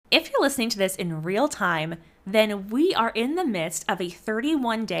If you're listening to this in real time, then we are in the midst of a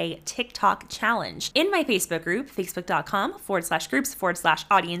 31-day TikTok challenge in my Facebook group,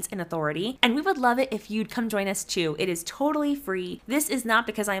 facebook.com/groups/audience and authority. And we would love it if you'd come join us too. It is totally free. This is not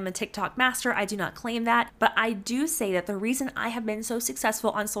because I am a TikTok master. I do not claim that, but I do say that the reason I have been so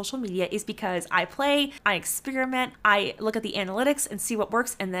successful on social media is because I play, I experiment, I look at the analytics and see what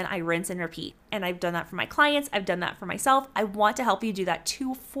works, and then I rinse and repeat. And I've done that for my clients. I've done that for myself. I want to help you do that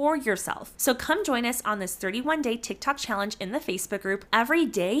too for yourself. So come join us on this 31-day TikTok challenge in the Facebook group. Every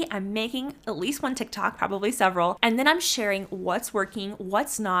day I'm making at least one TikTok, probably several, and then I'm sharing what's working,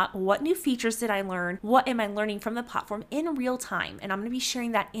 what's not, what new features did I learn, what am I learning from the platform in real time, and I'm going to be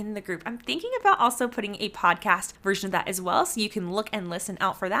sharing that in the group. I'm thinking about also putting a podcast version of that as well, so you can look and listen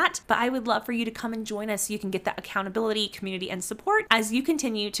out for that. But I would love for you to come and join us so you can get that accountability, community, and support as you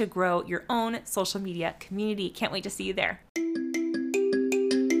continue to grow your own social media community. Can't wait to see you there.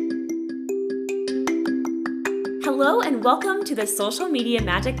 Hello and welcome to the Social Media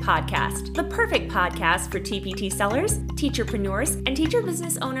Magic Podcast, the perfect podcast for TPT sellers, teacherpreneurs, and teacher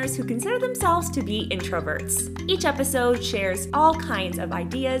business owners who consider themselves to be introverts. Each episode shares all kinds of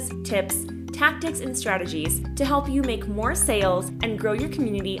ideas, tips, tactics, and strategies to help you make more sales and grow your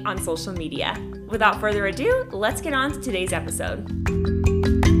community on social media. Without further ado, let's get on to today's episode.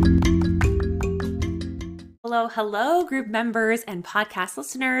 Hello, group members and podcast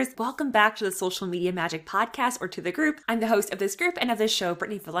listeners. Welcome back to the Social Media Magic Podcast, or to the group. I'm the host of this group and of this show,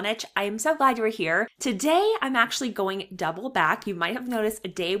 Brittany Vilanich. I am so glad you're here. Today, I'm actually going double back. You might have noticed a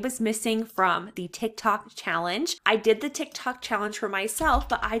day was missing from the TikTok challenge. I did the TikTok challenge for myself,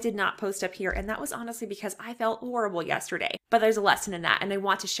 but I did not post up here, and that was honestly because I felt horrible yesterday. But there's a lesson in that, and I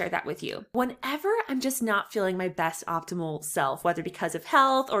want to share that with you. Whenever I'm just not feeling my best optimal self, whether because of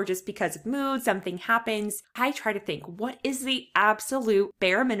health or just because of mood, something happens, I try to think, what is the absolute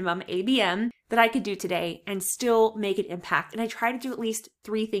bare minimum ABM that I could do today and still make an impact? And I try to do at least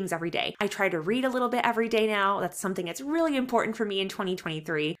 3 things every day. I try to read a little bit every day now. That's something that's really important for me in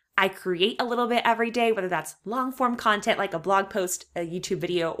 2023. I create a little bit every day, whether that's long form content like a blog post, a YouTube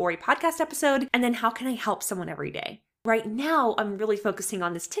video, or a podcast episode. And then how can I help someone every day? Right now, I'm really focusing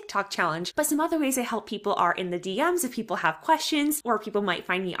on this TikTok challenge, but some other ways I help people are in the DMs if people have questions, or people might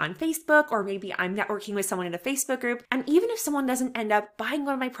find me on Facebook, or maybe I'm networking with someone in a Facebook group. And even if someone doesn't end up buying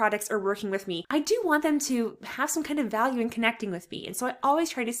one of my products or working with me, I do want them to have some kind of value in connecting with me. And so I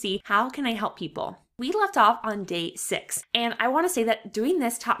always try to see, how can I help people? We left off on day 6, and I want to say that doing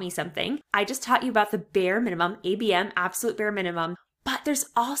this taught me something. I just taught you about the bare minimum, ABM, absolute bare minimum. But there's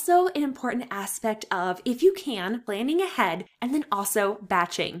also an important aspect of, if you can, planning ahead and then also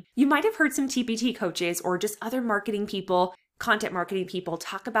batching. You might have heard some TPT coaches or just other marketing people, content marketing people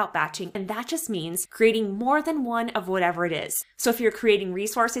talk about batching, and that just means creating more than one of whatever it is. So if you're creating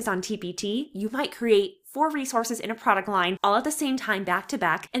resources on TPT, you might create 4 resources in a product line all at the same time, back to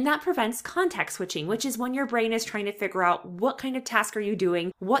back, and that prevents context switching, which is when your brain is trying to figure out what kind of task are you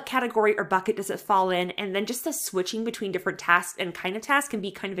doing, what category or bucket does it fall in, and then just the switching between different tasks and kind of tasks can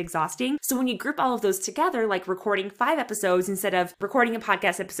be kind of exhausting. So when you group all of those together, like recording 5 episodes instead of recording a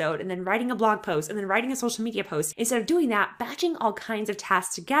podcast episode, and then writing a blog post, and then writing a social media post, instead of doing that, batching all kinds of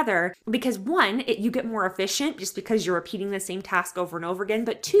tasks together, because 1, you get more efficient just because you're repeating the same task over and over again,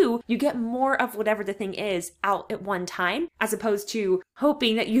 but 2, you get more of whatever the thing is out at one time, as opposed to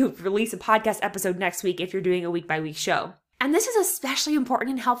hoping that you release a podcast episode next week if you're doing a week-by-week show. And this is especially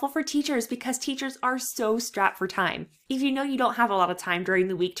important and helpful for teachers because teachers are so strapped for time. If you know you don't have a lot of time during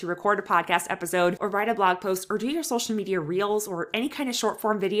the week to record a podcast episode or write a blog post or do your social media reels or any kind of short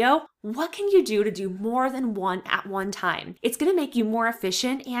form video, what can you do to do more than one at one time? It's going to make you more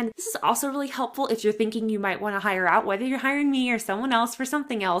efficient, and this is also really helpful if you're thinking you might want to hire out, whether you're hiring me or someone else for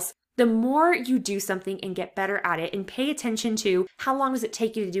something else. The more you do something and get better at it and pay attention to how long does it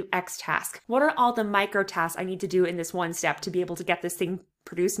take you to do X task? What are all the micro tasks I need to do in this one step to be able to get this thing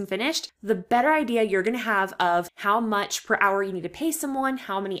produced and finished? The better idea you're going to have of how much per hour you need to pay someone,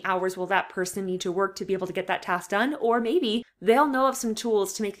 how many hours will that person need to work to be able to get that task done, or maybe they'll know of some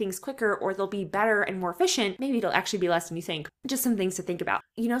tools to make things quicker, or they'll be better and more efficient. Maybe it'll actually be less than you think. Just some things to think about.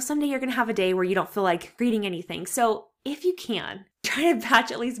 You know, someday you're going to have a day where you don't feel like reading anything. So if you can, try to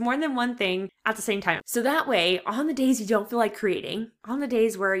batch at least more than one thing at the same time. So that way, on the days you don't feel like creating, on the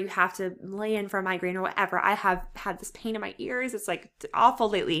days where you have to lay in for a migraine or whatever, I have had this pain in my ears, it's like awful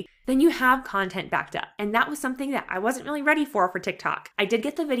lately, then you have content backed up. And that was something that I wasn't really ready for TikTok. I did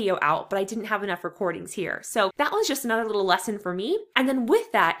get the video out, but I didn't have enough recordings here. So that was just another little lesson for me. And then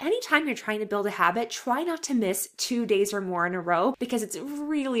with that, anytime you're trying to build a habit, try not to miss 2 days or more in a row, because it's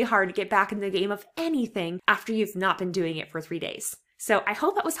really hard to get back in the game of anything after you've not been doing it for 3 days. So I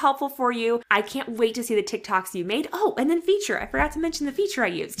hope that was helpful for you. I can't wait to see the TikToks you made. Oh, and then feature. I forgot to mention the feature I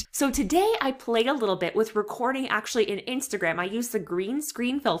used. So today I played a little bit with recording actually in Instagram. I used the green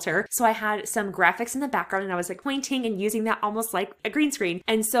screen filter. So I had some graphics in the background and I was like pointing and using that almost like a green screen.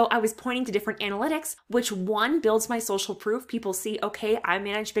 And so I was pointing to different analytics, which one builds my social proof. People see, okay, I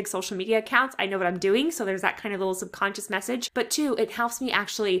manage big social media accounts. I know what I'm doing. So there's that kind of little subconscious message. But two, it helps me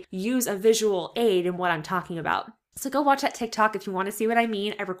actually use a visual aid in what I'm talking about. So go watch that TikTok if you want to see what I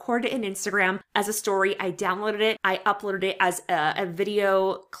mean. I recorded it in Instagram as a story. I downloaded it. I uploaded it as a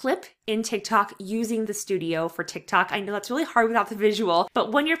video clip in TikTok using the studio for TikTok. I know that's really hard without the visual,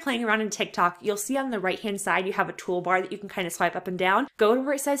 but when you're playing around in TikTok, you'll see on the right-hand side, you have a toolbar that you can kind of swipe up and down. Go to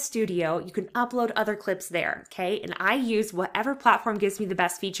where it says studio. You can upload other clips there, okay? And I use whatever platform gives me the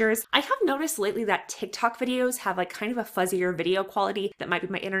best features. I have noticed lately that TikTok videos have like kind of a fuzzier video quality. That might be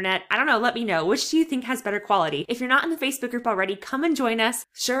my internet. I don't know. Let me know. Which do you think has better quality? If you're not in the Facebook group already, come and join us.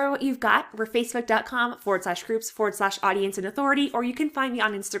 Share what you've got. We're facebook.com/groups/audience and authority, or you can find me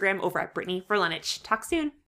on Instagram over at Brittany Furlanich. Talk soon.